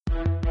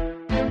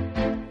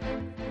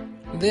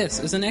This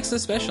is an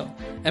Nexus Special,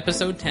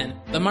 Episode 10,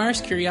 the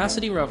Mars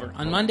Curiosity rover,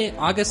 on Monday,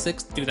 August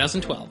 6,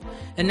 2012.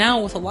 And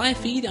now with a live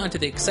feed onto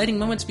the exciting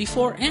moments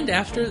before and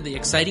after the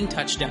exciting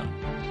touchdown.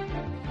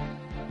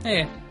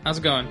 Hey, how's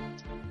it going?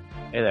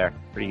 Hey there.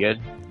 Pretty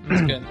good.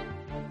 It's good.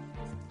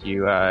 Did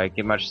you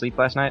get much sleep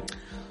last night?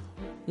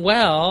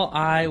 Well,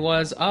 I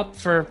was up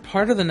for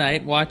part of the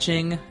night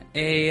watching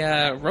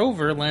a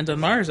rover land on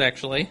Mars,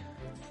 actually.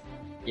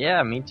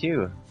 Yeah, me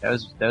too. That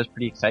was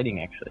pretty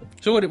exciting, actually.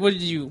 So what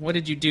did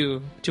you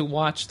do to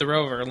watch the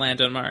rover land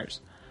on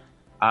Mars?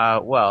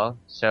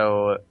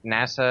 So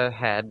NASA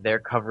had their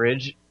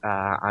coverage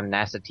on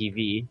NASA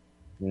TV.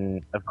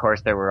 And of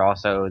course, there were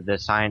also the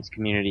science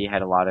community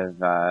had a lot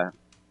of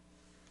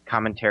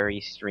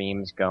commentary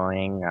streams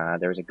going.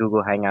 There was a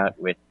Google Hangout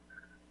with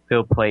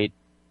Phil Plait,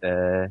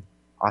 the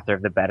author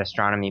of the Bad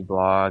Astronomy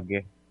blog,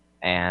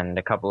 and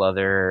a couple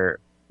other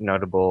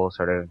notable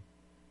sort of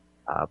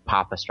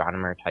pop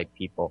astronomer type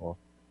people,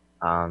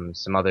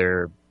 some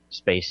other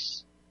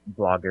space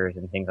bloggers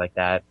and things like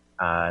that.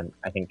 I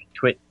think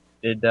Twit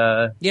did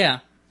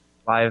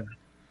live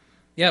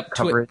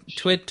coverage.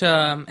 Twit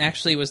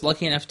actually was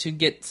lucky enough to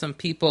get some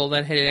people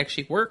that had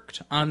actually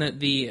worked on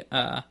the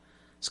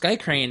Sky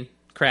Crane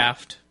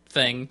craft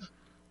thing,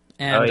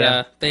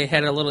 and they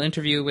had a little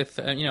interview with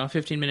a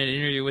 15-minute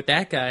interview with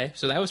that guy.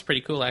 So that was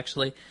pretty cool,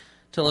 actually,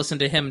 to listen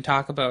to him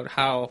talk about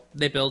how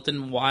they built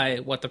and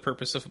what the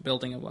purpose of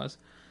building it was.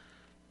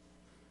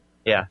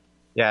 Yeah.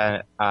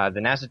 The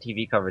NASA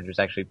TV coverage was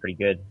actually pretty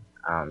good.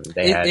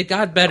 It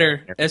got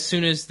better as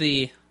soon as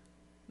the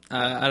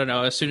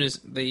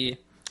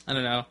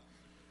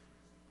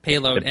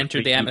payload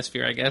entered the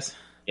atmosphere, I guess.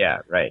 Yeah,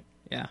 right.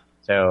 Yeah.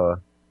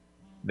 So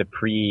the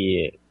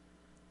pre-show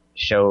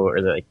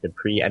or the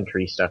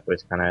pre-entry stuff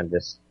was kind of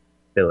this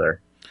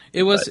filler.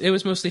 It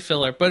was mostly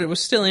filler, but it was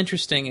still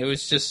interesting. It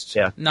was just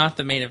not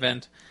the main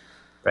event.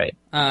 Right.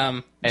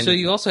 So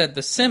you also had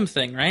the sim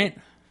thing, right?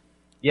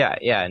 Yeah,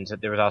 and so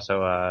there was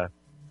also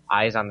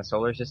Eyes on the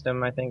Solar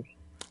System, I think.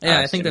 Yeah,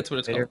 I think that's what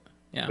it's called.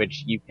 Yeah.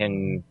 Which you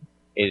can...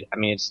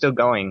 it's still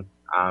going,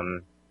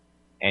 and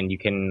you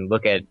can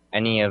look at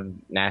any of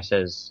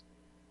NASA's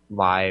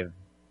live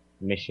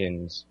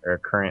missions, or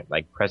current,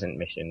 present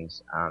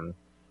missions,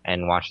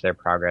 and watch their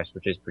progress,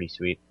 which is pretty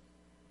sweet.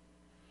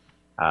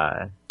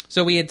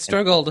 So we had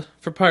struggled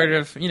for part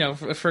of,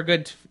 for a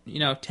good,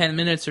 10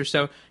 minutes or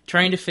so,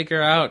 trying to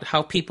figure out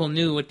how people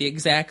knew what the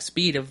exact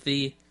speed of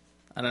the,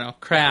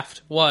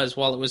 craft was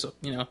while it was,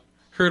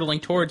 hurtling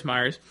towards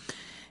Mars.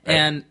 Right.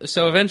 And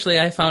so eventually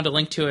I found a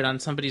link to it on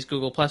somebody's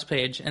Google Plus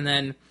page, and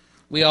then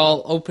we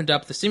all opened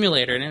up the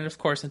simulator, and of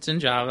course it's in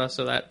Java,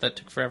 so that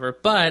took forever,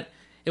 but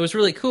it was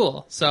really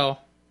cool, so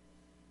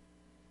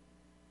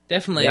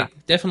definitely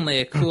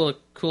a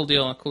cool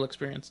deal and a cool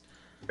experience.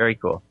 Very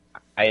cool.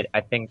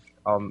 I think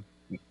I'll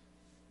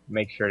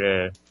make sure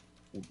to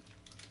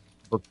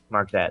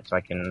bookmark that so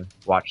I can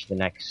watch the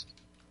next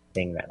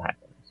thing that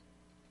happens.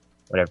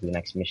 Whatever the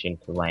next mission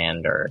to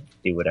land or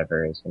do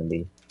whatever is going to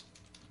be.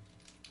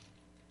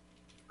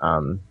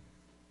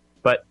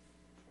 But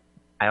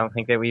I don't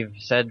think that we've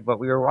said what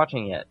we were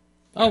watching yet.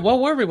 Oh, what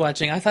were we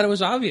watching? I thought it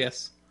was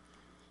obvious.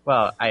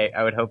 Well,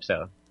 I would hope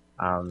so.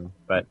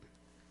 But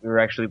we were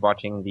actually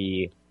watching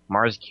the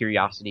Mars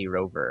Curiosity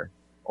rover,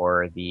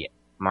 or the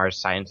Mars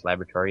Science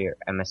Laboratory, or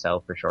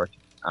MSL for short,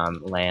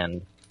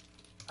 land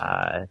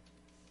on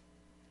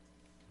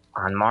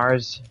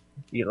Mars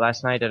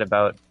last night at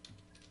about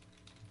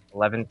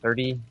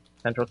 11:30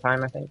 Central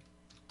Time, I think.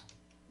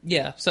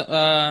 Yeah, so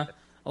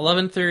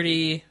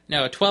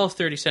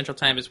 12:30 Central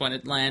Time is when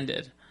it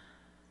landed.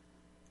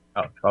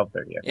 Oh,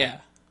 12:30. Okay. Yeah,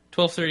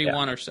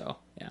 12:31 or so.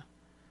 Yeah.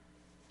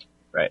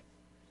 Right.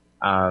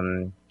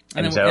 And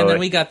then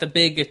we got the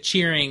big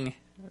cheering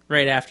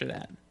right after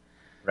that.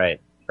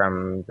 Right.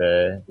 From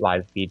the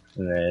live feed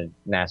from the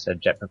NASA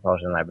Jet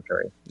Propulsion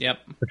Laboratory. Yep.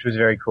 Which was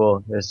very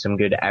cool. There's some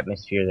good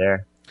atmosphere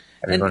there.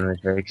 Everyone was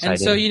very excited. And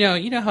so you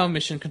know how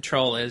mission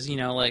control is.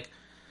 The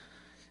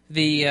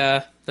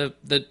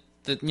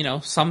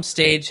some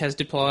stage has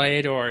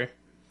deployed, or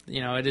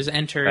it is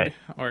entered, right.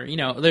 Or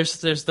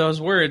there's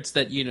those words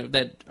that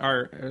that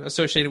are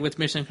associated with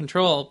mission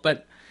control.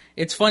 But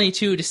it's funny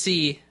too to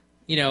see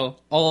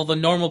all the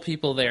normal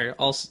people there,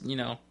 all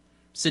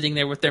sitting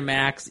there with their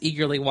Macs,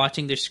 eagerly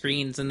watching their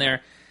screens and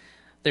their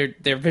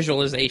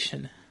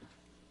visualization.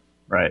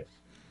 Right.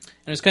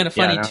 And it's kind of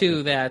funny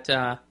too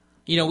that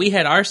we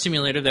had our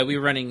simulator that we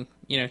were running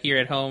here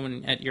at home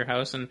and at your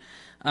house and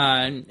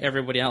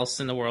everybody else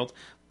in the world,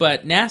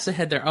 but NASA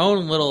had their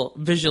own little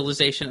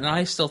visualization, and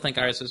I still think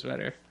ours was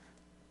better.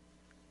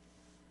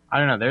 I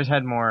don't know. Theirs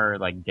had more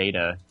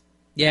data.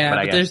 Yeah,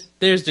 but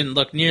theirs didn't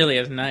look nearly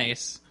as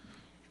nice.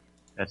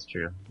 That's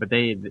true, but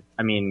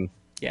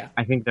yeah,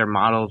 I think their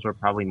models were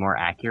probably more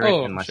accurate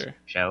and less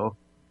show.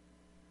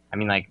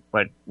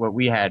 What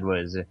we had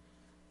was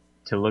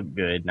to look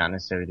good, not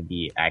necessarily to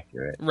be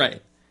accurate.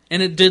 Right.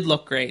 And it did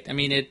look great.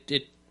 It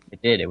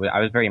did. I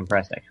was very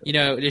impressed, actually.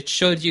 It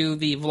showed you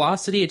the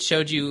velocity, it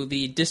showed you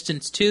the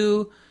distance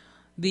to,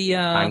 The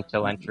time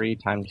till entry,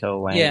 time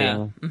till yeah,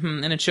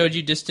 landing. and it showed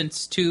you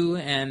distance to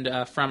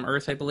and from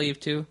Earth, I believe,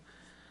 too.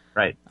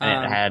 Right,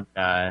 and it had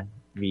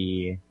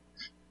the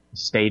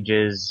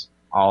stages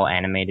all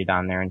animated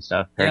on there and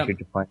stuff. Parachute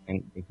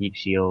deployment, the heat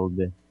shield,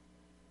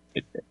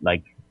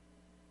 like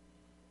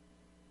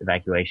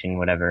evacuation,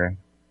 whatever.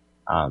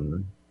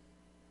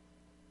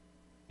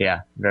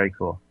 Yeah, very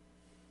cool.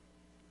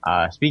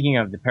 Speaking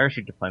of the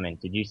parachute deployment,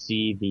 did you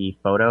see the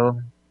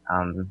photo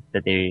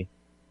that they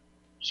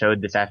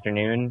showed this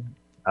afternoon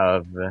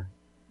of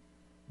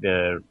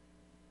the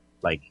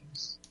like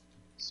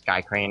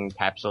sky crane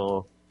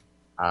capsule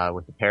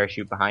with the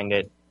parachute behind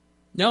it?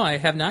 No, I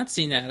have not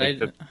seen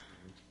that.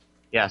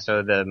 Yeah,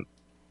 so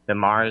the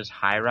Mars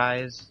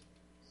HiRISE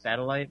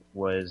satellite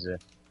was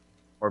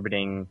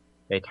orbiting.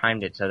 They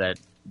timed it so that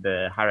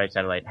the HiRISE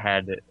satellite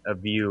had a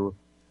view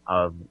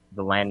of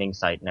the landing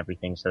site and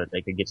everything, so that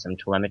they could get some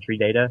telemetry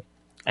data,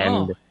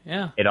 and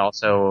it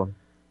also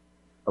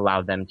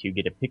allowed them to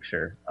get a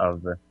picture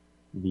of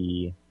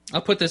the.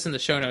 I'll put this in the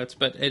show notes,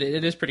 but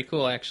it is pretty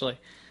cool actually.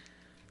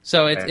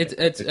 So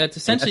it's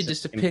essentially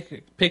just a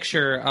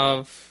picture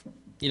of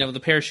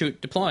the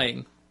parachute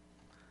deploying.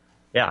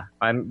 Yeah,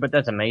 but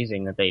that's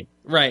amazing that they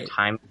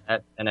timed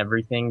that and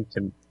everything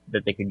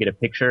that they could get a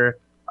picture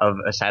of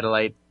a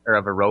satellite or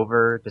of a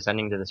rover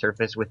descending to the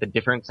surface with a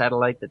different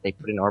satellite that they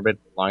put in orbit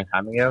a long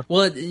time ago.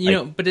 Well,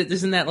 but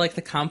isn't that like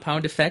the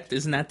compound effect?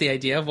 Isn't that the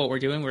idea of what we're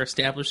doing? We're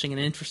establishing an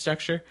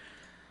infrastructure.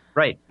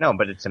 Right. No,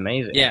 but it's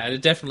amazing. Yeah,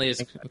 it definitely is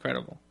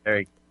incredible.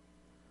 Very.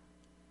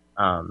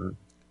 And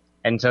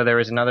so there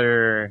was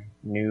another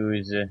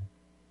news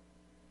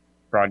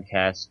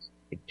broadcast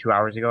 2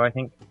 hours ago, I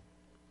think.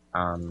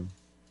 I'm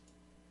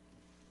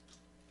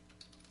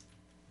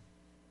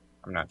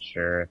not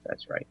sure if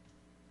that's right.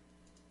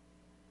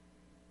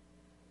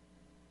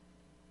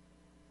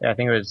 Yeah, I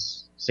think it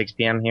was 6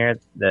 p.m. here.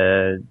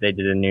 They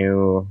did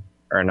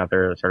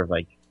another sort of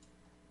like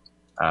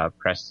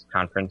press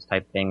conference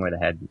type thing where they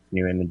had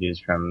new images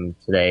from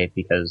today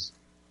because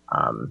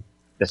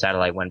the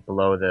satellite went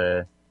below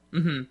the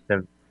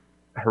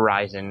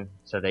horizon,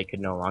 so they could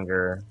no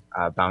longer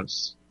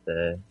bounce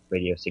the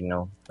radio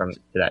signal to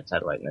that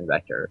satellite and then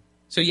back to Earth.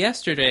 So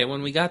yesterday,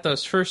 when we got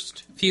those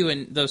first two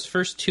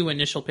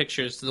initial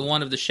pictures, the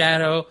one of the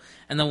shadow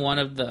and the one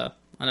of the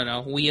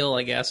wheel,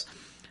 I guess.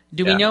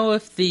 Do we know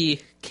if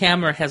the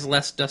camera has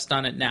less dust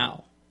on it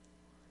now?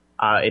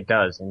 It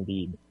does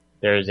indeed.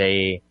 There's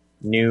a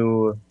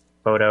new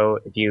photo.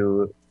 If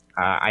you,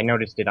 I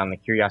noticed it on the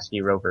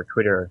Curiosity Rover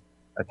Twitter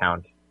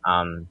account.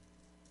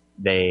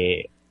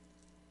 They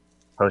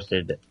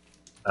posted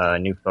a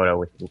new photo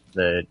with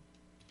the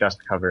dust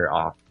cover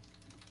off.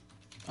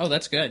 Oh,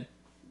 that's good.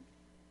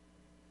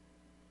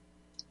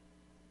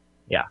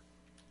 Yeah.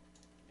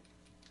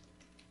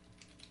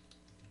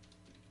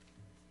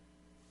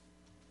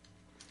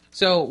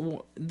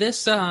 So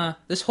this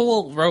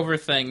whole rover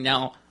thing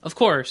now, of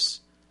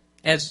course,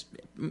 as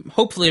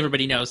hopefully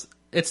everybody knows,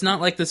 it's not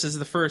like this is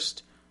the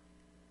first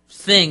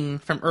thing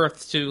from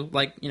Earth to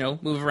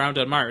move around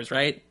on Mars,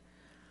 right?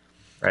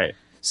 Right.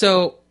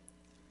 So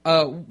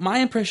my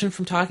impression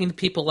from talking to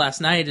people last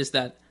night is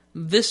that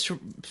this,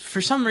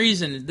 for some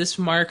reason, this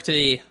marked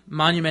a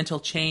monumental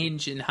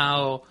change in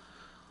how.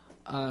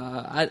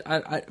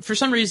 For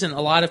some reason,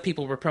 a lot of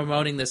people were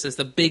promoting this as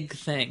the big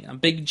thing, a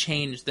big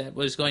change that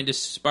was going to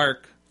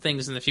spark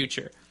things in the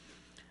future.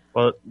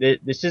 Well,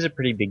 this is a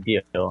pretty big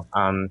deal.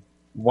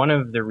 One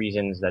of the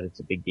reasons that it's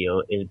a big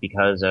deal is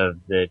because of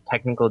the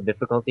technical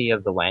difficulty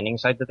of the landing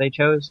site that they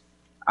chose,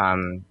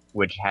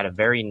 which had a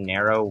very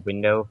narrow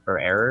window for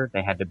error.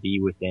 They had to be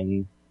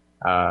within.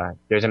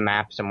 There's a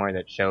map somewhere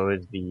that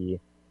shows the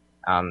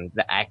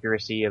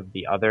accuracy of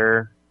the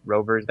other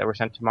rovers that were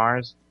sent to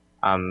Mars.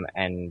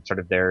 And sort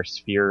of their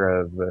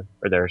sphere or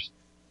their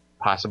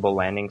possible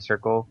landing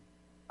circle.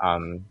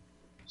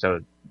 So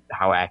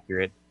how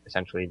accurate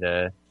essentially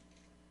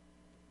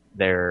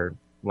their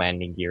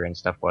landing gear and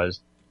stuff was.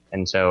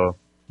 And so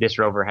this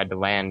rover had to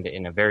land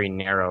in a very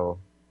narrow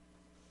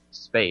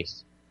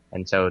space.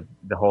 And so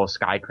the whole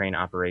sky crane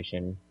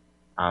operation,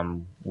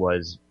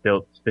 was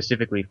built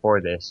specifically for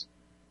this.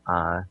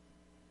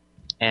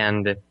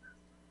 And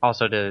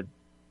also to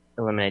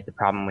eliminate the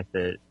problem with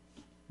the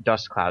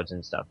dust clouds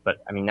and stuff,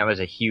 but I mean that was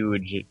a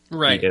huge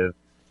feat of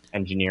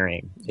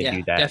engineering to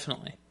do that.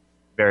 Definitely,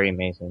 very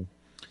amazing.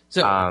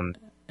 So,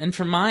 and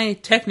from my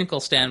technical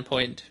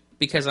standpoint,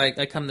 because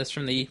I come this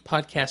from the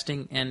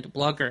podcasting and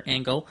blogger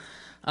angle,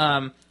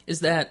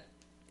 is that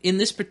in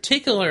this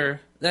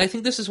particular, I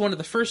think this is one of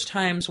the first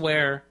times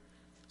where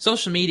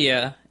social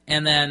media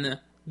and then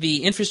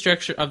the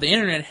infrastructure of the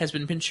internet has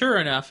been mature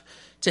enough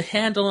to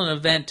handle an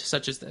event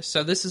such as this.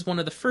 So this is one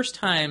of the first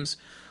times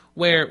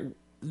where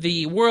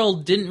the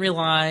world didn't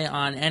rely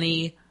on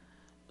any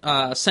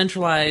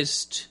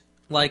centralized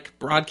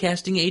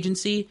broadcasting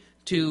agency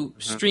to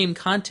stream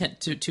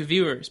content to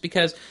viewers,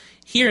 because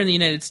here in the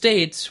United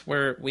States,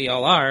 where we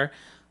all are,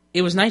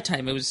 it was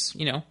nighttime. It was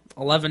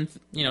 11,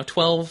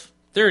 12,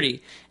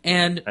 30,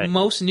 and Right.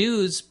 most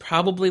news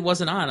probably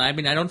wasn't on. I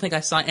mean, I don't think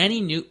I saw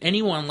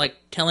anyone like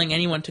telling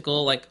anyone to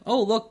go like,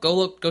 oh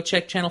go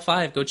check Channel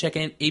 5, go check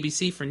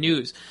ABC for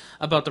news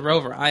about the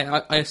rover.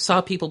 I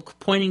saw people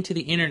pointing to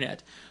the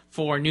internet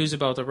for news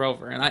about the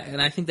rover,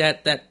 and I think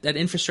that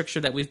infrastructure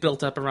that we've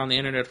built up around the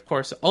internet, of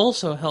course,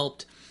 also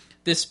helped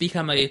this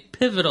become a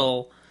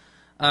pivotal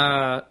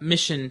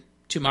mission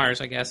to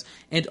Mars, I guess.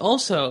 And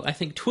also, I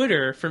think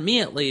Twitter, for me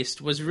at least,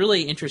 was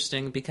really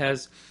interesting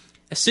because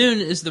as soon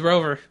as the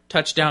rover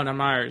touched down on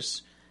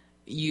Mars,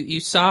 you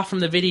saw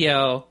from the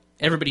video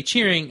everybody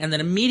cheering, and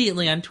then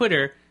immediately on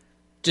Twitter,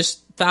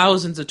 just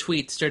thousands of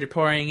tweets started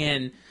pouring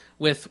in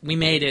with "We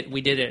made it, we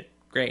did it,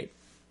 great."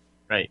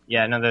 Right.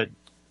 Yeah. That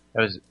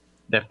was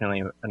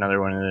definitely another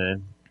one of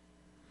the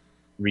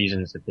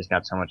reasons that this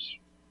got so much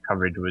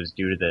coverage was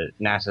due to the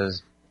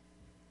NASA's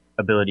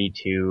ability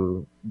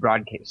to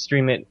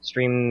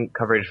stream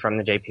coverage from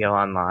the JPL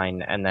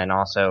online, and then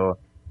also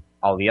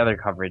all the other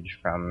coverage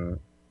from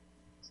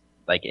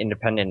like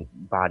independent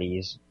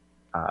bodies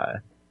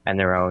and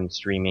their own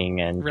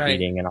streaming and Right.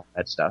 tweeting and all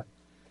that stuff.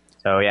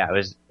 So yeah, it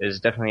was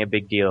definitely a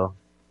big deal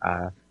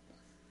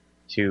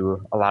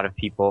to a lot of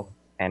people,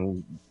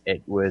 and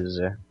it was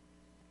a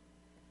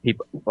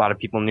lot of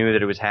people knew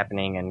that it was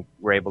happening and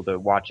were able to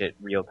watch it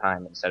real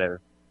time instead of,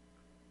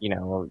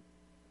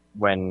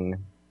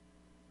 when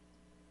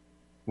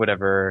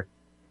whatever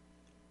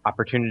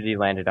opportunity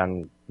landed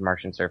on the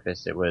Martian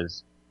surface, it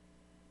was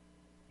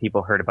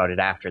people heard about it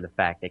after the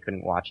fact. They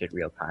couldn't watch it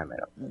real time.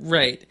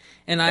 Right.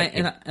 And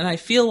I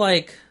feel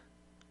like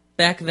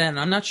back then,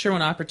 I'm not sure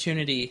when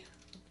Opportunity,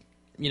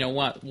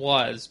 what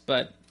was,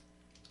 but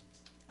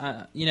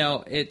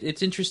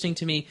it's interesting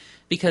to me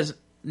because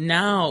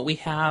now we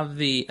have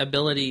the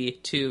ability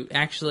to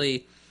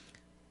actually,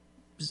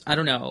 I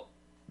don't know,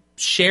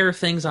 share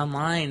things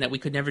online that we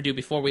could never do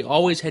before. We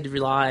always had to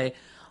rely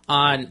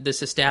on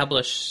this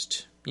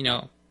established,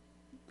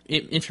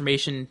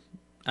 information,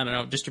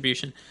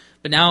 distribution.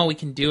 But now we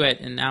can do it,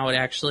 and now it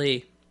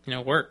actually,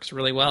 works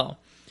really well.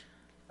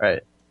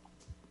 Right.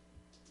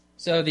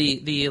 So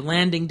the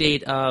landing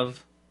date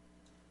of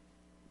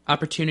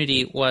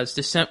Opportunity was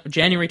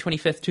January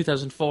 25th,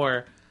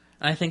 2004,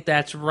 and I think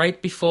that's right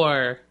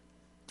before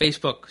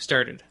Facebook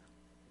started.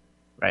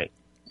 Right.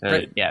 So,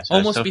 Right. Yeah. So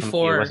Almost social media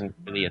before- wasn't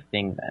really a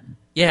thing then.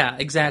 Yeah,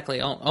 exactly.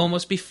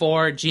 Almost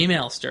before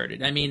Gmail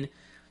started. I mean,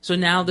 so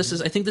now I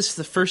think this is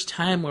the first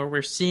time where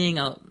we're seeing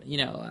a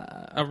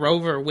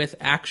rover with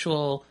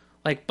actual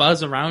like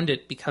buzz around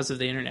it because of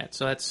the internet.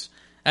 So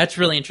that's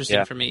really interesting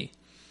Yeah. for me.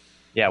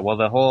 Yeah. Well,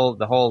 the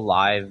whole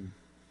live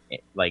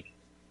like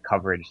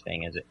coverage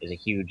thing is a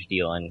huge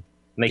deal and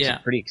makes Yeah.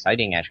 it pretty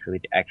exciting actually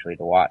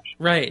to watch.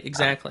 Right,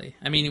 exactly.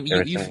 I mean, there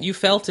was you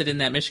felt it in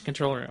that mission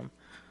control room.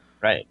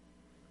 Right.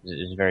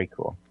 It's very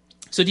cool.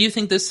 So do you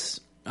think this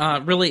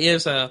really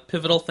is a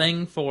pivotal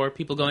thing for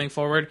people going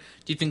forward?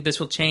 Do you think this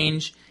will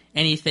change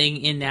anything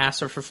in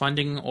NASA for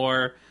funding,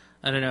 or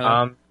I don't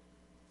know?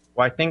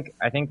 Well, I think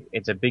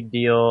it's a big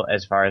deal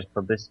as far as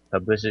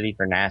publicity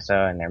for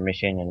NASA and their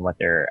mission and what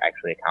they're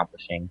actually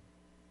accomplishing.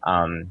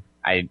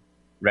 I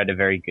read a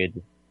very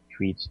good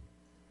tweet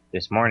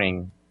this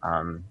morning.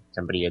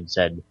 Somebody had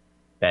said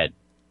that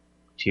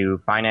to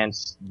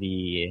finance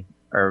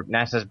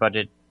NASA's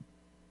budget,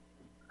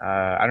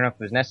 I don't know if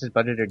it was NASA's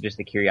budget or just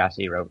the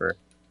Curiosity rover,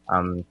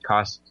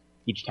 cost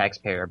each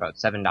taxpayer about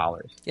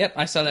 $7. Yep,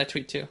 I saw that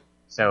tweet too.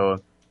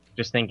 So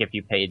just think if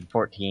you paid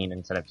 14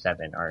 instead of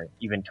 7 or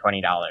even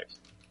 $20.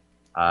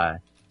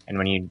 And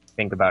when you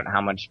think about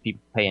how much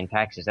people pay in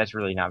taxes, that's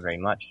really not very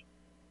much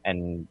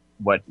and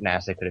what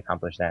NASA could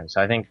accomplish then.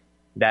 So I think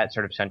that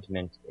sort of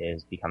sentiment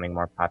is becoming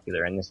more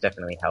popular, and this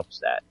definitely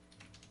helps that.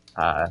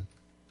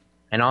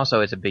 And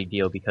also it's a big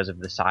deal because of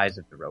the size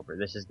of the rover.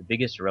 This is the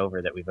biggest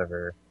rover that we've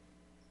ever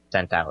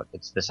sent out.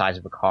 It's the size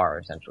of a car,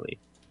 essentially.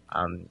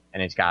 And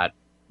it's got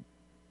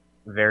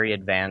very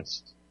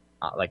advanced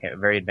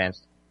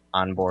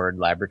onboard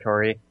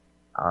laboratory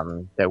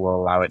that will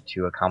allow it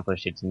to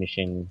accomplish its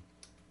mission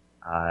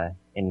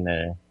in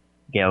the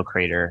Gale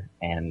crater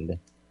and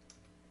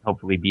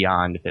hopefully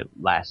beyond if it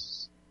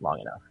lasts long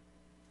enough.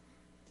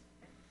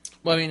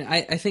 Well, I mean,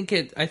 I think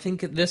it's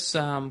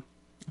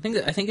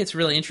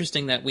really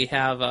interesting that we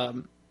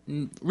have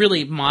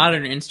really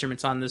modern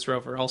instruments on this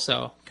rover,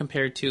 also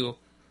compared to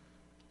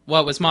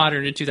what was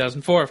modern in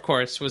 2004. Of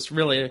course, was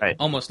really Right.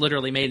 almost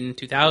literally made in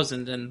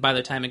 2000, and by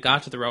the time it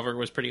got to the rover, it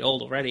was pretty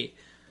old already.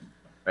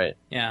 Right.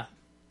 Yeah.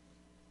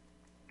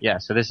 Yeah.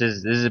 So this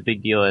is a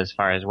big deal as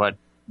far as what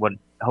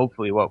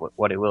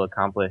it will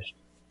accomplish,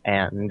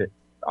 and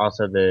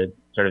also the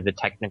sort of the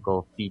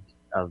technical feat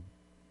of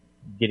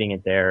getting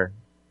it there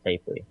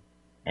safely,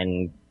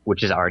 and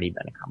which has already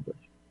been accomplished.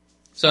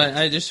 So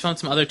I just found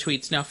some other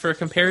tweets. Now, for a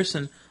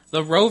comparison,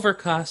 the rover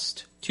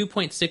cost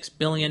 $2.6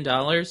 billion.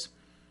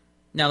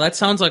 Now, that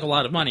sounds like a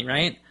lot of money,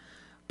 right?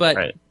 But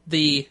Right.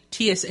 the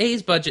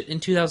TSA's budget in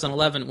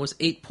 2011 was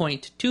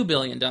 $8.2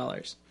 billion.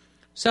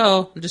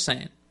 So, I'm just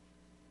saying.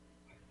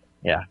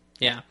 Yeah.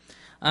 Yeah.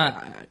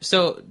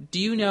 So, do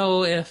you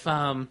know if,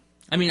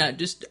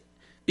 just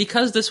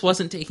because this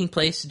wasn't taking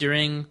place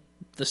during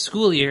the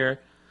school year,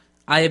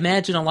 I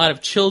imagine a lot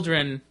of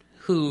children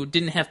who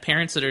didn't have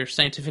parents that are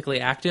scientifically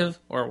active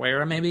or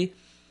aware, maybe.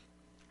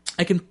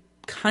 I can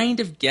kind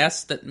of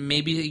guess that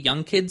maybe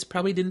young kids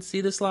probably didn't see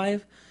this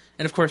live.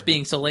 And of course,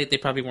 being so late, they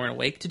probably weren't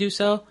awake to do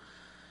so.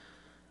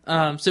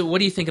 So what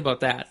do you think about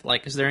that?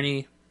 Like, is there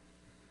any...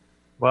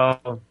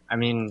 Well, I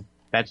mean,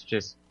 that's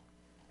just...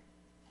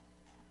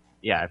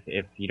 Yeah,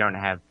 if you don't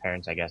have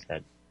parents, I guess,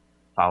 that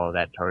follow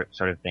that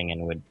sort of thing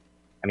and would...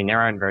 I mean,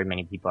 there aren't very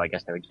many people, I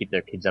guess, that would keep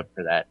their kids up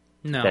for that.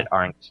 No. That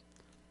aren't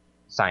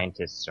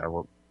scientists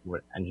or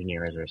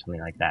engineers or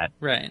something like that.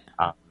 Right.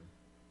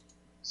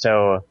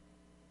 So,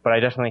 but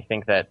I definitely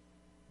think that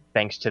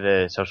thanks to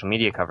the social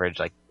media coverage,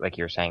 like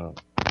you were saying,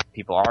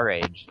 people our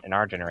age, in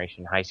our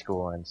generation, high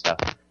school and stuff,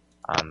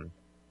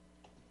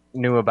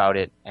 knew about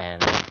it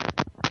and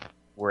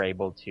were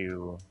able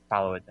to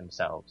follow it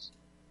themselves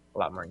a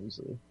lot more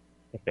easily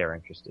if they were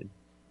interested.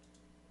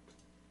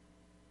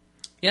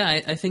 Yeah,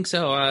 I think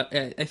so.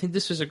 I think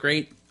this was a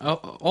great,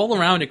 all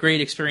around a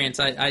great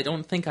experience. I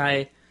don't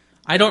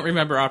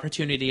remember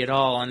Opportunity at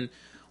all, and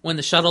when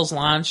the shuttles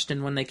launched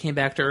and when they came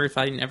back to Earth,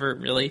 I never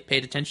really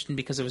paid attention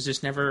because it was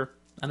just never,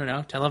 I don't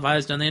know,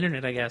 televised on the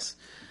internet, I guess.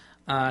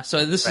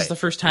 So this is the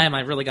first time I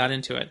really got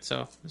into it,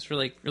 so it's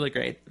really, really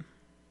great.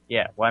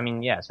 Yeah, well, I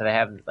mean, yeah, so they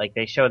have, like,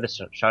 they show the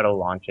shuttle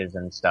launches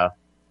and stuff.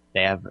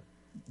 They have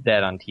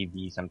that on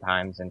TV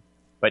sometimes,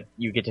 but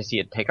you get to see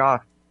it take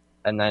off,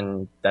 and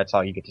then that's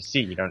all you get to see.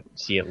 You don't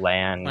see it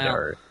land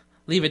or...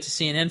 Leave it to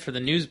CNN for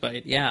the news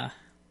bite, yeah.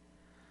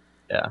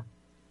 Yeah.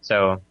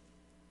 So,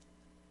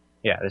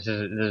 yeah, this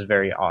is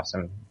very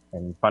awesome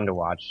and fun to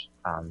watch.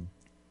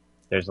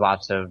 There's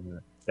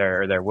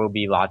there will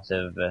be lots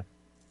of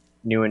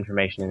new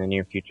information in the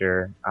near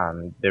future.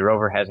 The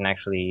rover hasn't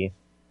actually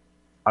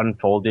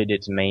unfolded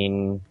its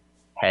main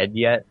head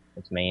yet,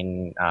 its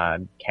main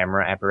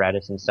camera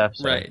apparatus and stuff.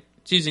 So, right.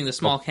 It's using the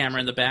small camera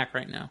in the back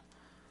right now.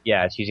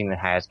 Yeah, it's using the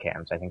HAZ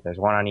cams. I think there's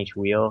one on each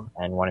wheel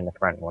and one in the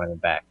front and one in the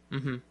back.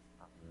 Mm-hmm.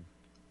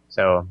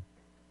 So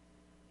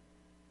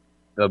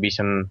there'll be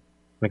some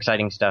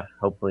exciting stuff,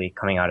 hopefully,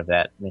 coming out of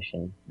that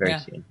mission very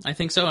soon. I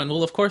think so. And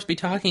we'll, of course, be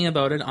talking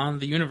about it on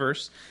The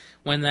Universe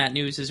when that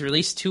news is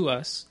released to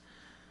us.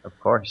 Of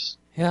course.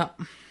 Yeah.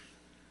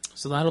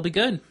 So that'll be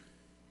good.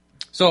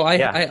 So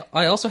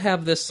I also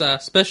have this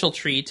special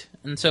treat.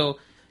 And so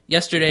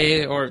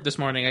yesterday, or this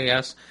morning, I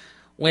guess,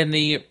 when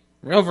the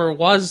rover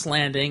was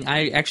landing,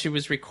 I actually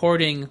was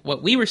recording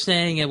what we were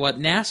saying and what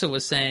NASA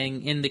was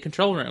saying in the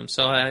control room.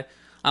 So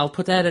I'll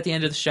put that at the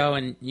end of the show,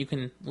 and you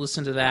can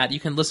listen to that. You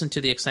can listen to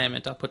the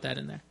excitement. I'll put that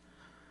in there.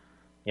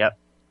 Yep.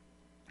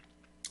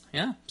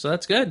 Yeah, so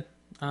that's good.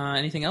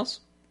 Anything else?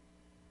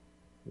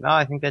 No,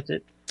 I think that's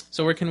it.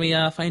 So where can we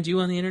find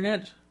you on the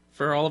internet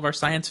for all of our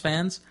science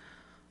fans?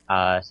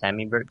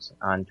 SammyBerts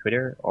on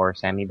Twitter or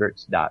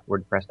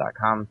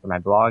sammyberts.wordpress.com for my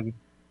blog.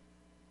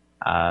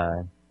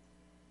 Or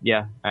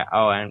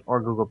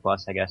Google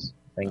Plus, I guess.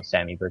 I think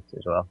Sammy Berts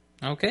as well.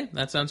 Okay,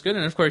 that sounds good.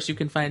 And of course, you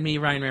can find me,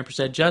 Ryan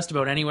Rampersad, just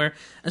about anywhere,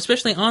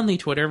 especially on the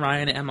Twitter,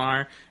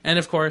 RyanMR, and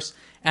of course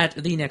at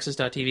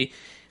thenexus.tv,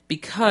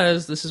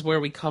 because this is where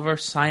we cover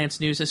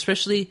science news,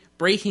 especially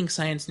breaking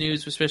science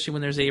news, especially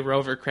when there's a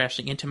rover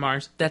crashing into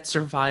Mars that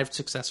survived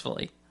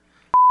successfully.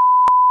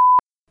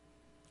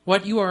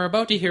 What you are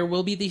about to hear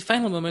will be the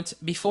final moments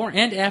before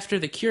and after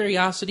the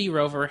Curiosity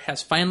rover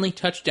has finally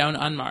touched down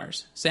on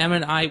Mars. Sam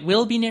and I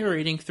will be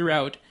narrating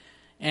throughout,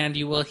 and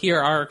you will hear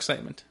our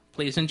excitement.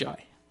 Please enjoy.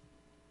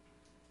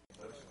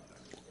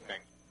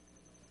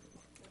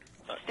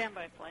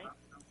 Standby flight.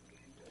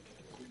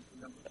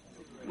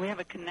 We have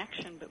a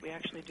connection, but we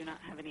actually do not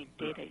have any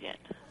data yet.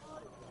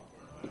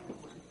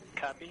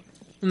 Copy.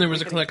 And there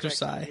was a collective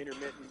sigh.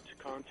 Intermittent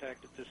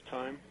contact at this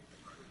time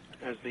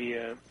as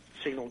the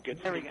signal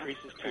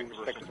increases to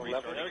respective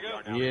levels. There we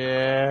go.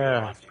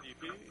 Yeah.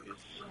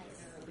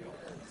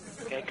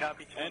 Okay,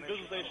 copy. And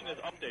visualization is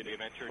updated.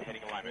 We've entered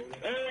heading alignment.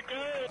 There we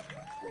go.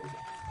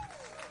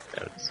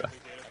 That would suck.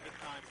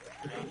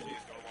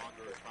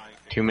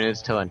 2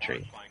 minutes till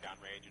entry.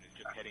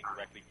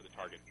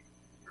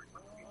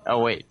 Oh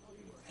wait.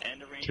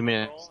 2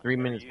 minutes, 3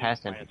 minutes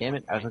past entry. Damn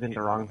it, I was looking at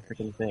the wrong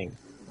freaking thing.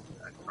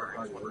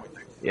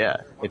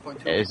 Yeah, it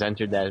has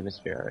entered the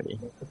atmosphere already.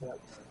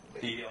 The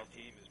team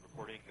is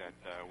reporting that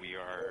we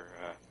are.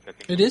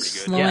 It is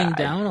slowing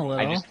down a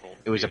little.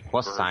 It was a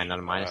plus sign, not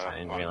a minus sign. I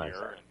didn't realize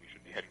that. We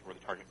should be heading for the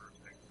target.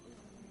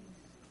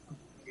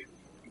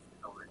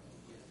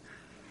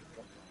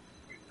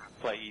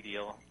 Flight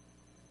EDL.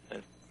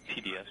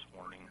 TDS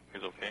warning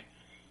is okay.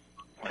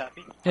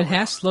 Copy. It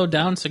has slowed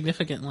down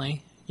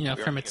significantly,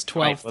 from its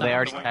 12th. Well, they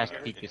already passed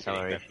peak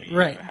deceleration.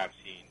 Right. We have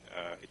seen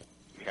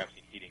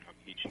heating of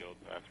the heat shield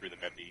through the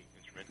MEVD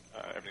instrument.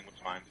 Everything looks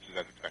fine. This is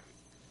as expected.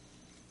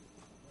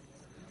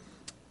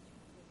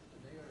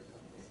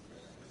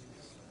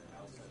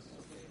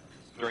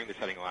 During the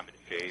setting alignment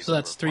phase. So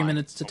that's 3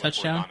 minutes to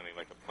touchdown?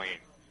 Like a plane.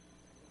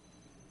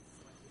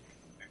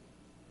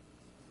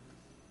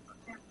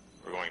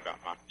 We're going about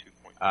Mach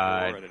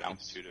 2.4 at an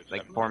altitude of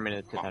like 4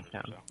 minutes to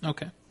touchdown.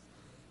 Okay.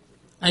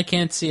 I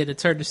can't see it.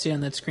 It's hard to see on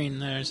that screen.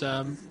 There's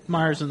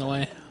Mars in the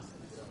way.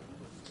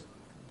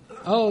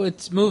 Oh,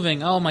 it's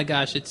moving. Oh my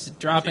gosh, it's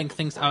dropping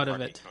things out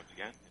of it.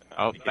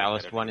 Oh,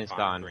 Ballast 1 is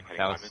gone.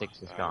 Ballast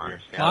 6 is gone.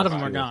 A lot of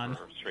them are gone.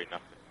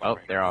 Oh,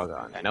 they're all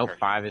gone. Nope,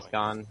 5 is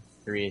gone.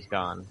 3 is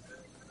gone.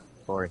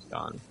 4 is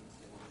gone.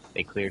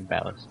 They cleared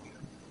Ballast.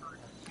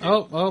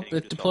 Oh,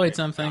 it deployed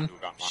something.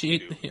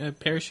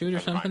 Parachute or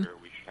something?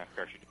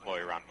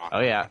 Oh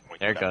yeah,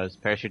 there it goes.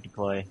 Parachute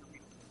deploy.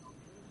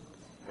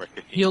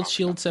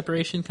 Shield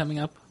separation coming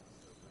up.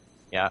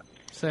 Yeah.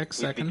 6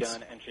 seconds.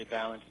 Begun entry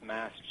balance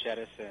mass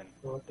jettison.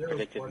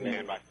 Predicted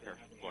min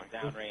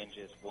downrange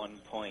is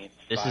 1.597.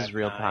 This is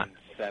real time.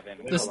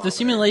 The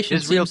simulation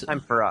This is real seems time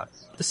for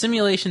us. the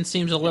simulation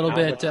seems a little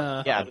bit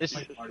Yeah, this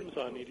is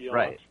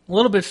right. a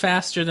little bit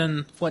faster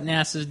than what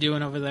NASA's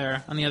doing over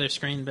there on the other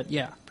screen, but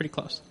yeah, pretty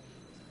close.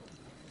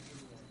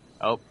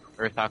 Oh,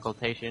 Earth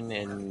occultation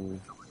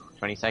in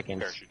 20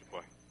 seconds.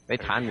 They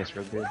timed this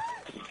real good.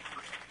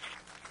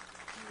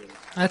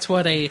 That's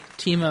what a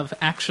team of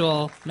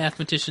actual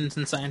mathematicians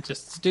and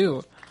scientists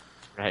do.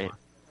 Right.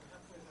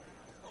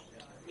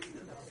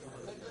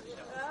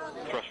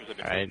 Thrusters have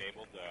been All right.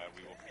 enabled.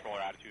 We will control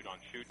our attitude on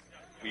shoot.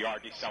 We are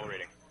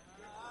decelerating.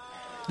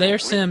 Their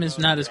sim is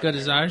not as good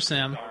as our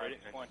sim.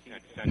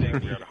 And descending.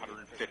 We're at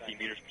 150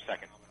 meters per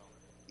second.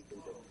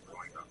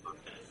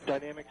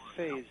 Dynamics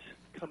phase.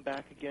 Come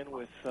back again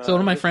with. So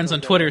one of my friends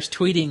on Twitter is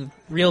tweeting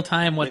real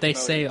time what they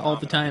say all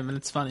the time, and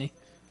it's funny.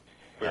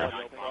 We're at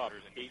 9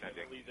 kilometers and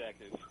descending.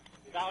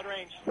 Valid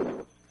range.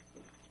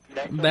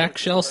 Back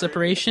shell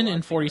separation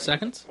in 40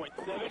 seconds. We've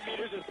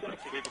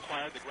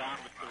acquired the ground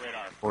with the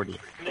radar. 40.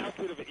 An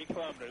altitude of 8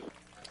 kilometers.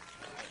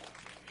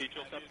 Heat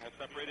shield has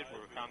separated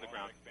where we found the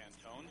ground.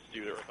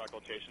 Due to Earth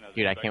occultation as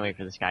Dude, I can't wait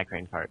for the sky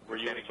crane part. We're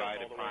standing by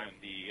to prime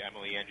the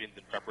Emily engines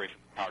in preparation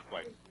for powered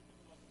flight.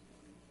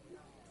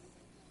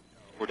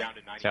 We're down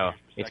to 90 So meters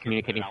per it's second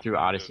communicating with an through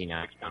altitude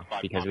Odyssey of now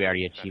 6.5 because we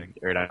already kilometers achieved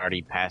or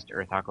already passed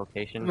Earth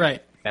occultation.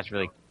 Right. That's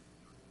really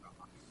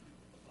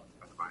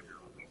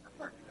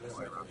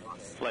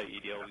Flight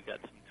EDO, we got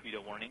some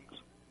Tweedo warnings.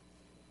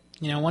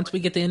 You know, once we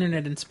get the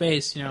internet in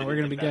space, you know, we're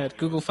going to be good.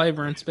 Google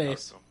Fiber in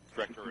space.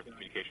 Director of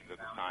Communications at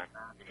this time.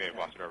 We may have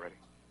lost it already.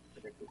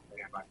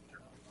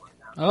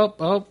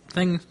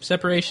 Thing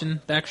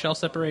separation, back shell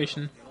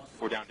separation.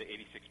 We're down to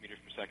 86 meters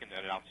per second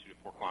at an altitude of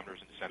 4 kilometers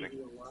and descending.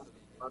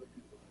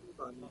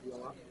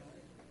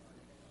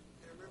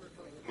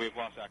 We've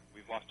lost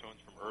tones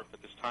from Earth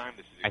at this time.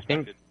 This is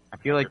expected. I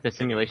feel like the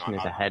simulation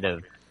is ahead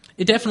of.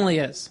 It definitely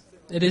is.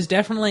 It is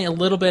definitely a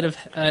little bit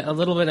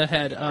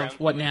ahead of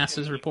what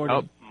NASA's reporting.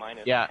 Oh,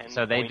 yeah.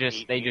 So they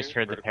just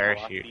heard the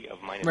parachute.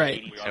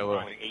 Right.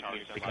 So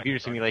the computer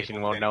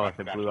simulation won't know if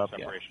it blew up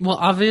yet. Well,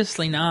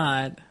 obviously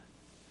not.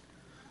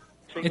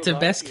 It's a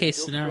best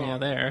case scenario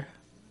there.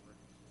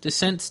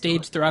 Descent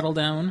stage throttle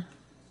down.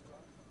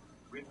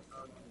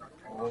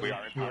 We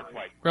are in powered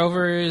flight.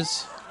 Rover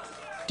is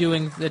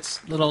doing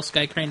its little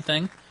sky crane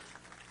thing.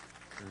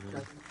 We're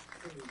at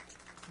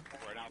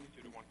an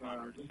altitude of 1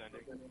 kilometer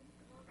descending.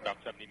 About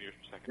 70 meters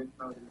per second.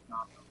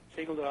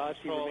 Signal to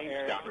Odyssey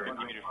remains Down to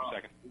 50 meters per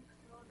second.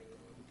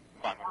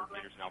 500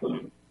 meters in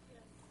altitude.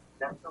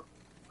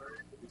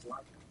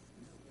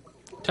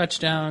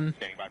 Touchdown,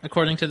 Standing by.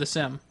 according to the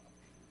sim.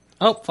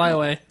 Oh, fly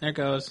away. There it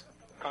goes.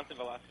 Constant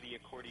velocity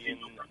accordion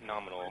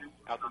nominal.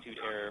 Altitude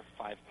error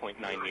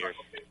 5.9 meters.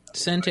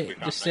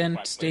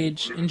 Descent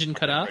stage engine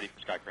cut off. Ready for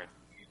sky crane.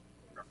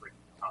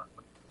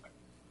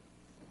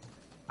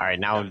 All right,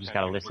 now we just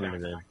gotta listen to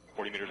the.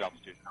 40 meters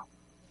altitude.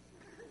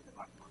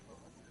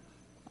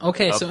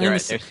 Okay, Oh, so they're in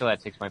right. the They're still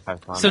at 6.5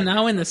 kilometers. so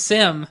now in the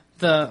sim,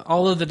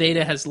 all of the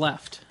data has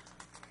left.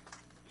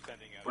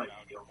 Descending at about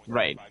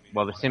Right.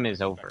 Well, the sim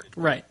is over.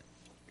 Right.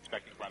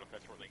 expecting bridle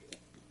cut shortly.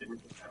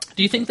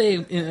 Do you think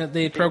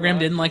they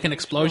programmed in like an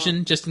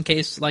explosion just in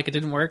case like it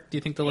didn't work? Do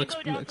you think they'll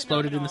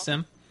exploded in the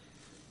sim?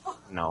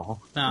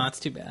 No. No, that's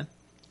too bad.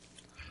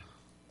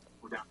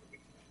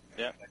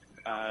 Yeah.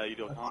 You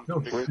doing?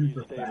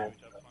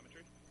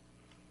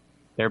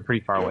 They're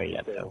pretty far away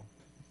yet, though.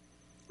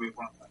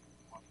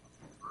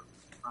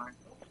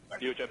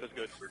 UHF is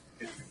good.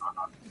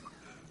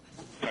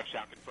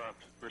 Touchdown confirmed.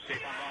 We're safe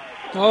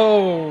on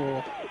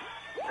Mars. Oh.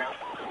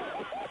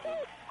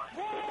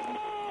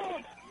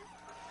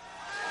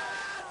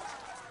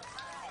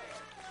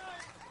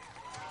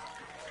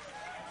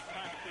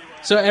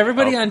 So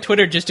everybody on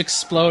Twitter just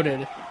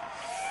exploded.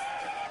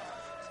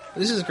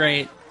 This is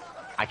great.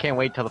 I can't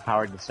wait till the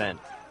powered descent.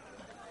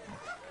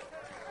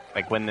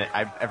 Like when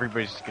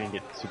everybody's just gonna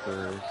get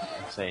super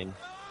insane.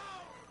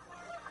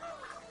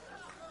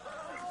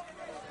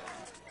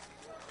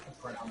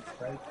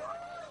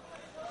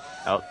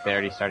 Oh, they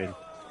already started.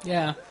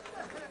 Yeah.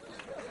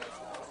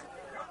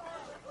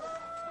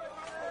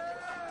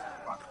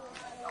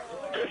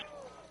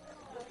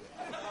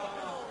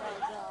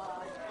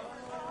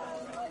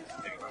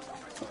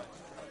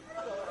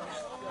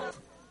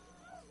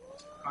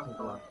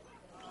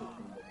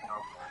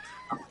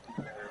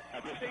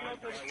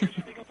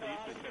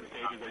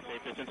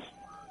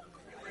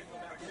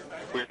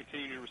 We are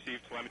continuing to receive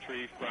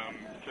telemetry from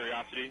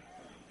Curiosity.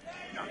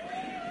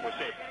 We're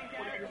safe.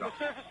 The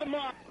surface of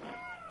Mars.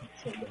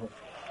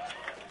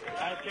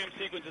 Cam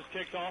sequence is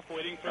kicked off,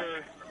 waiting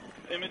for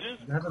images.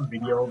 There's a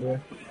video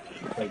there.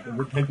 Like,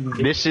 we're taking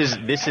This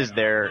is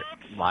their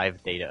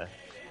live data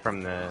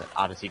from the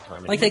Odyssey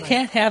telemetry. Like, they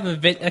can't have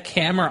a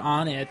camera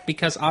on it,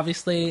 because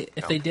obviously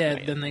if they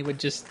did, then they would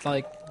just,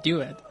 like,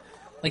 do it.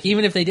 Like,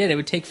 even if they did, it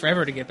would take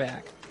forever to get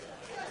back.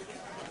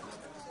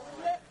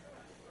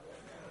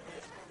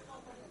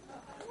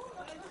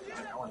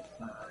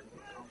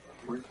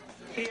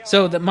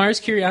 So the Mars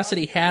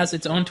Curiosity has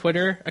its own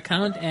Twitter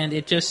account, and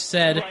it just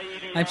said,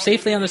 "I'm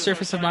safely on the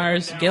surface of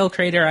Mars. Gale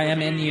Crater, I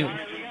am in you."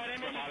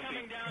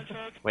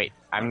 Wait,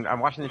 I'm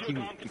watching the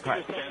TV.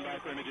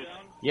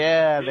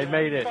 Yeah, they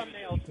made it.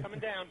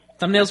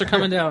 Thumbnails are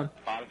coming down.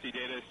 Odyssey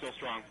data is still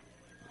strong.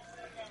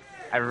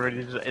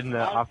 Everybody's in the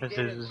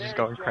offices is just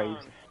going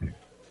crazy.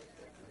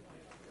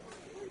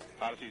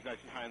 Odyssey's nice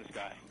and high in the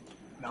sky.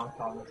 now it's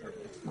on the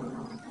surface.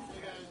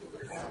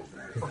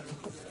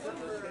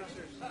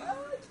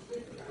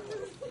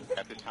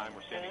 At this time,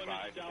 we're standing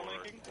by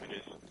for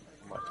images.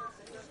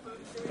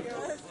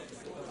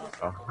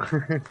 Oh.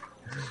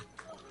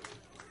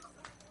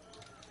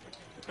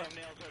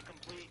 Thumbnails are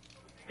complete.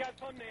 Got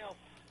thumbnails.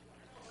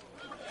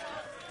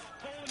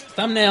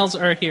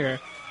 Thumbnails are here.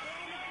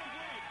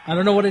 I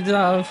don't know what it's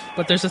of,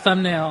 but there's a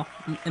thumbnail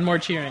and more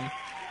cheering.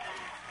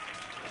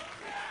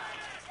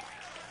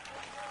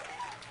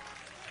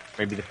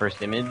 Maybe the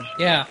first image?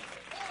 Yeah.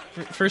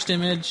 First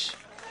image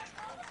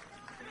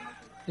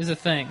is a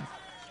thing.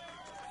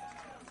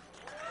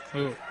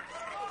 Ooh.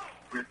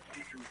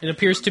 It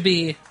appears to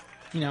be,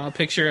 a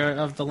picture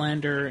of the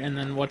lander and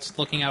then what's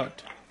looking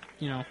out,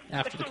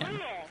 after the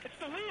camera. It's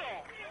the wheel.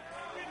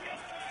 We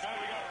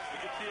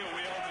can see a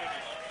wheel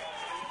image.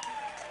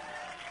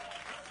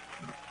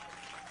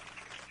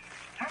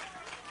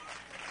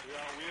 We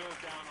are wheels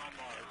down on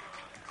Mars.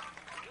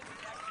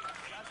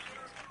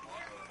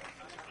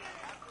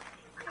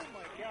 Oh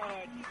my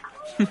God.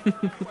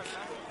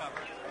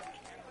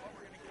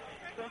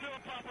 We'll do a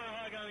proper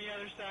hug on the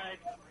other side.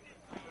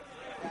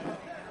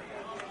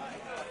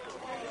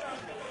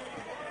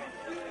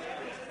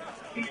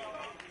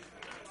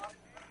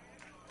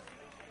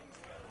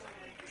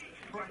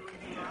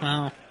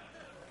 Wow.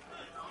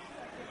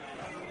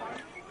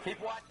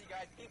 Keep watching,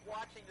 guys. Keep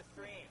watching the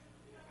stream.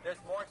 There's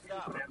more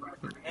stuff.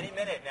 Any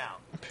minute now.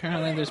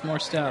 Apparently there's more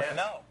stuff.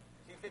 No.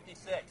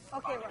 256.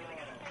 Okay,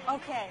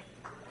 okay.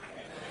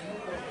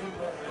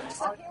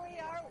 So here we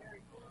are.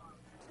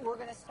 We're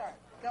going to start.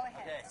 Go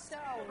ahead. Okay. So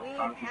we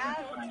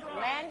have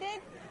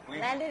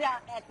landed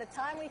out at the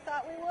time we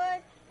thought we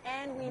would,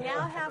 and we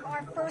now have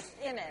our first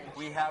image.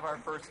 We have our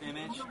first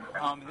image.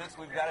 This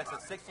we've got is a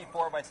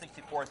 64 by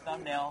 64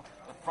 thumbnail.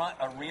 The front,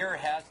 a rear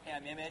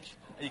HazCam image.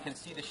 You can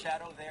see the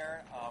shadow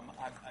there.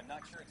 I'm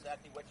not sure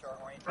exactly which our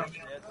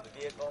orientation is of the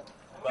vehicle,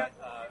 but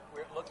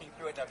we're looking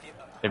through it now.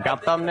 They've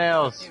got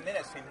thumbnails. In a few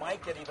minutes, we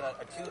might get even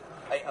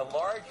a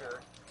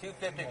larger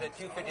 250 to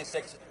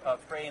 256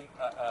 frame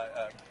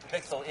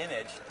pixel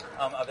image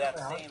of that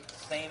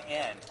same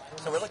end.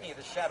 So we're looking at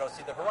the shadow.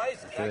 See, the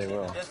horizon is actually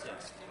in the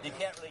distance. You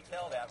can't really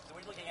tell that. So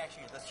we're looking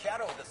actually at the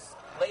shadow of this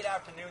late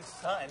afternoon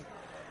sun.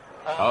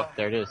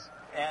 There it is.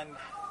 And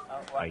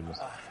Right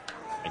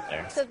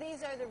there. So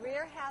these are the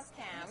rear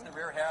HazCam, the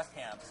rear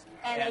HazCams.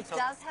 and it so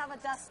does have a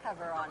dust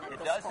cover on it.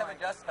 It does have a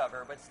dust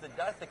cover, but it's the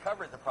dust that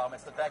covers the problem.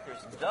 It's the fact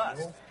there's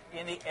dust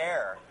in the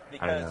air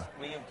because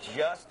we have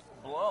just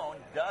blown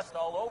dust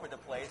all over the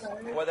place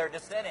with our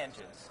descent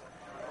engines.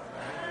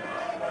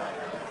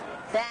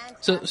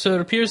 So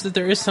it appears that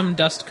there is some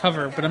dust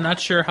cover, but I'm not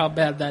sure how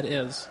bad that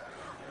is.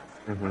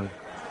 Mm-hmm.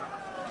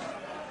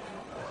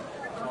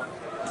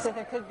 So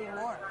there could be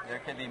more. There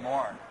could be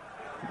more.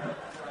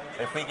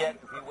 If we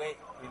wait,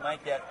 we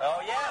might get.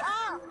 Oh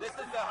yeah, this is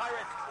the high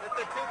res. It's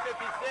the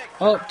 256.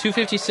 Oh,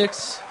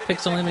 256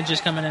 pixel image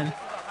is coming in.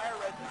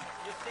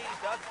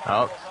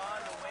 Oh,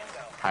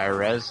 higher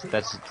res.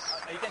 That's its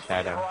You can see the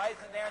shadow. horizon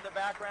there in the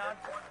background,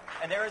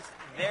 and there is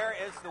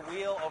the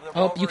wheel of the.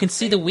 Oh, rover you can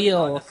see the safely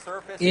wheel on the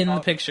surface in the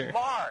of picture.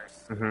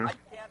 Mars. Mhm. I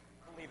can't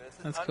believe it. This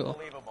is That's cool.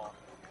 unbelievable.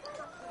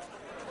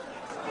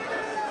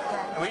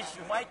 We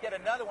might get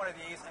another one of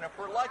these, and if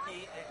we're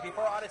lucky,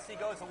 before Odyssey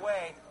goes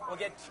away, we'll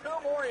get two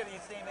more of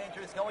these same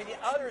images going the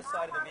other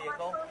side of the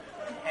vehicle,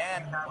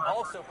 and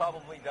also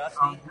probably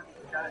dusty.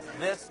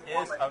 This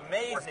is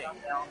amazing.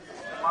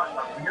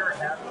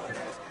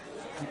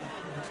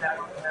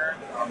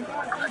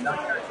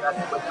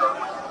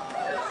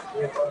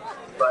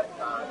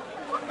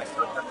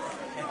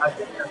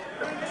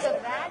 So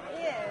that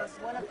is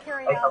one of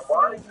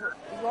Curiosity's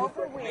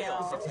rover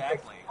wheels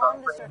Exactly.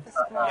 on the surface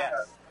of Mars.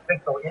 Yes.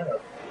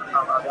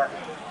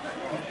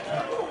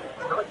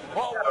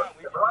 Whoa,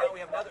 we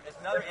have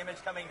another image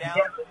coming down.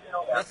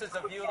 This is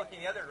a view looking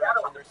the other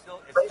direction.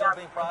 It's still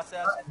being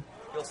processed.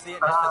 You'll see it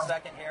in just a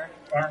second here.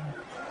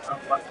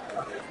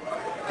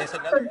 This is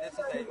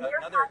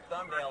another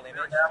thumbnail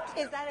image.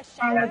 Is that a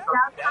shadow?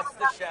 That's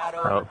the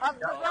shadow Oh. Of the of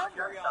the rover?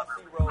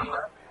 Curiosity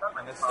rover.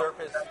 on the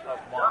surface of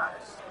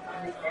Mars.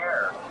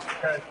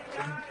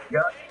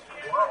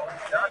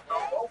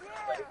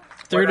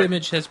 Third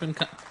image has been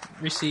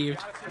received.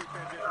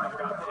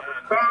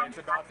 And it's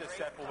about to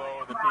set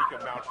below the peak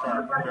of Mount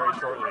Sharp very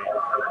shortly.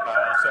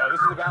 So this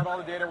is about all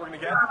the data we're going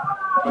to get.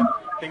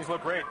 But things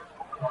look great.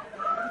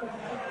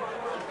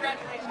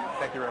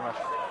 Thank you very much.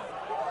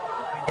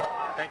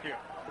 Thank you.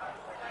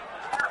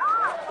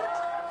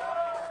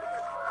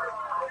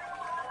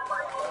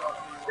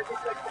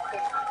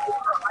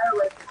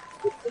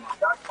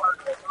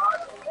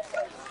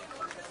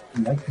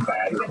 That's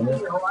bad, isn't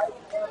it?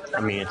 I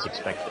mean, it's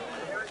expected.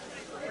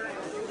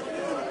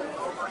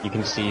 You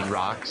can see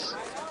rocks,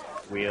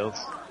 wheels.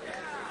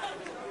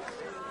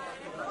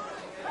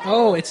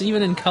 Oh, it's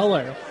even in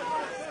color.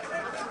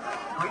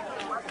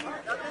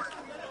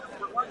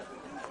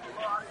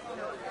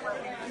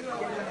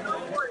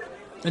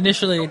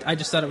 Initially, I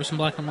just thought it was in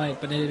black and white,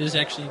 but it is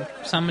actually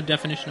some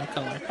definition of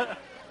color.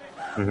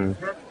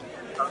 Mm-hmm.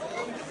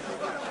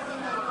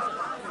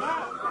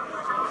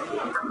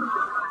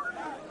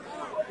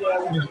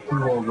 Yeah, we just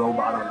threw a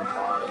robot on the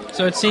bottom.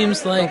 So it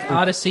seems like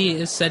Odyssey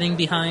is setting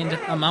behind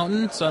a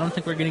mountain, so I don't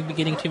think we're going to be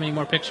getting too many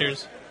more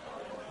pictures.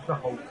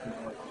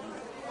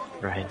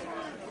 Right.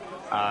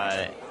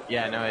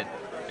 Yeah, no,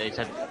 they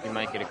said we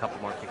might get a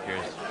couple more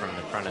pictures from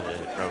the front of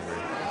the rover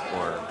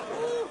before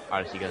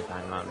Odyssey goes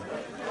behind the mountain.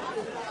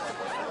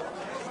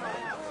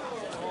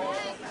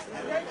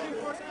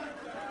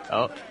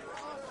 Oh,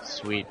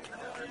 sweet.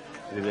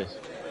 Look at this.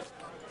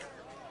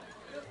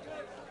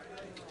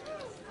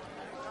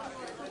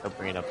 They'll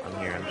bring it up on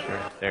here, I'm sure.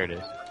 There it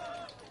is.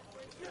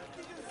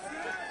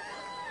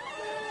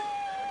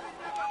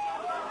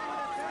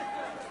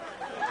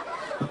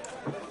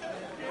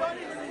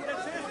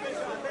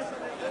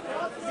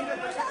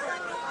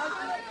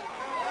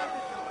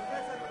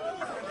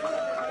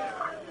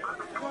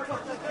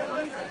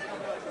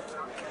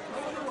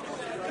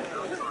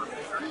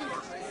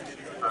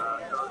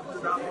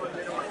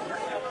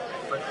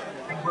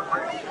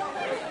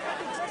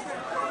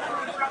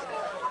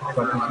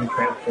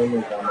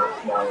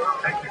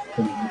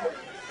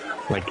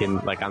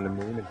 Like on the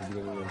moon at the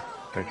beginning of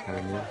Dark Side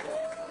of the Moon.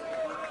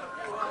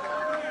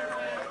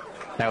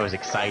 That was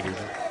exciting.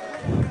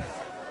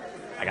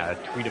 I got a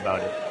tweet about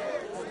it.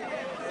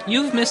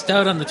 You've missed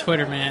out on the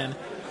Twitter, man.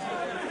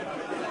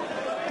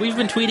 We've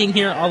been tweeting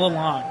here all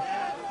along.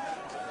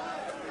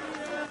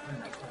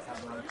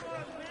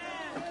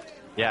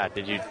 Yeah,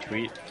 did you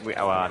tweet?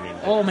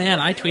 Oh man,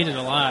 I tweeted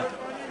a lot.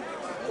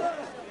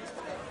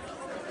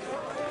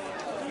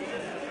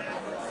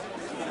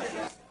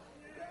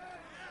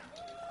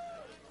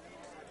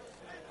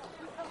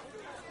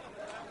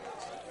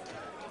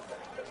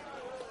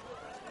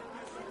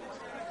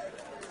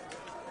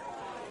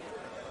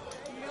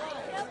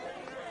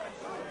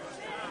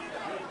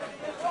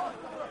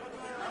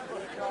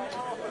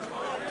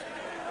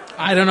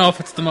 I don't know if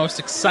it's the most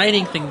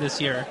exciting thing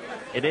this year.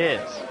 It is.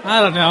 I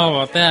don't know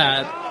about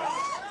that.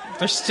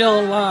 There's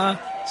still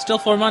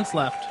 4 months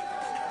left.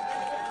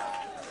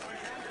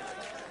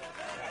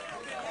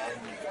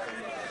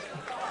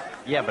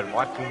 Yeah, but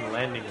watching the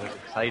landing was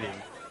exciting.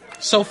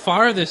 So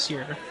far this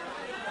year.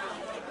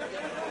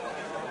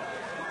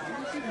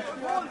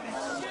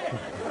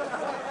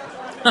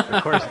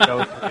 Of course,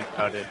 Doe tweeted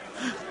about it.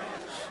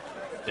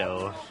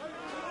 Doe.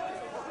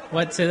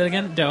 What? Say that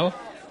again? Doe?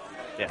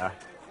 Yeah.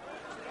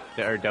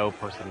 Or Doe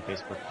posted on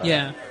Facebook.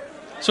 Yeah.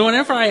 So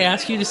whenever I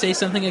ask you to say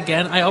something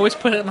again, I always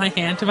put my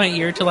hand to my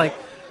ear to like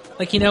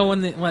you know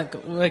when they,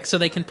 like so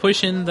they can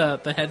push in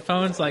the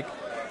headphones. Like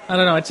I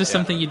don't know, it's just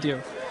something you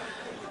do.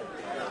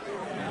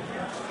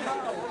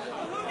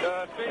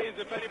 Phase,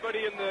 if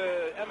anybody in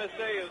the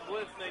MSA is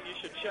listening, you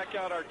should check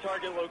out our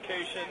target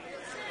location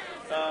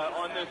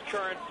on this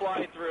current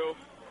fly-through.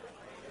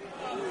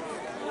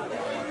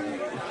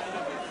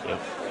 Yep.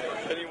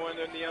 If anyone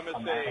in the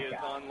MSA is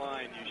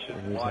online, you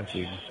should watch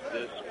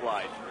this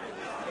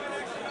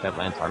fly-through. Is that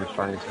Lance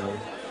Armstrong or something?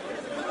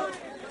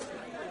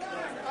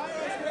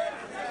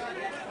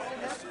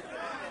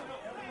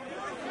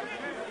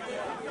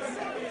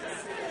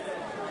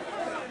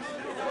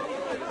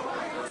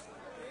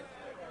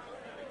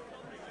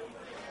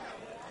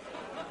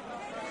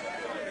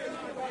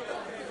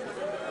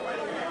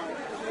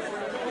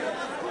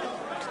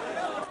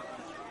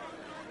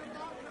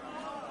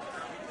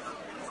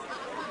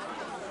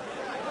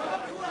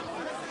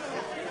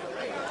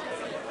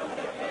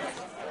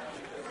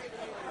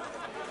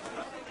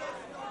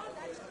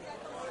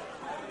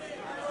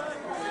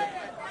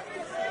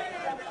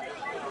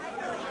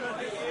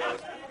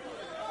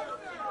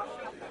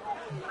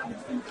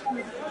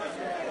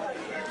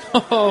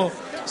 Oh,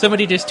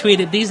 somebody just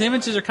tweeted, these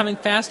images are coming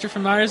faster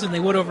from Mars than they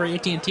would over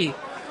AT&T.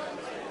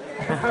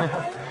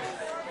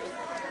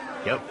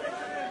 Yep.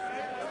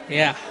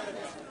 Yeah.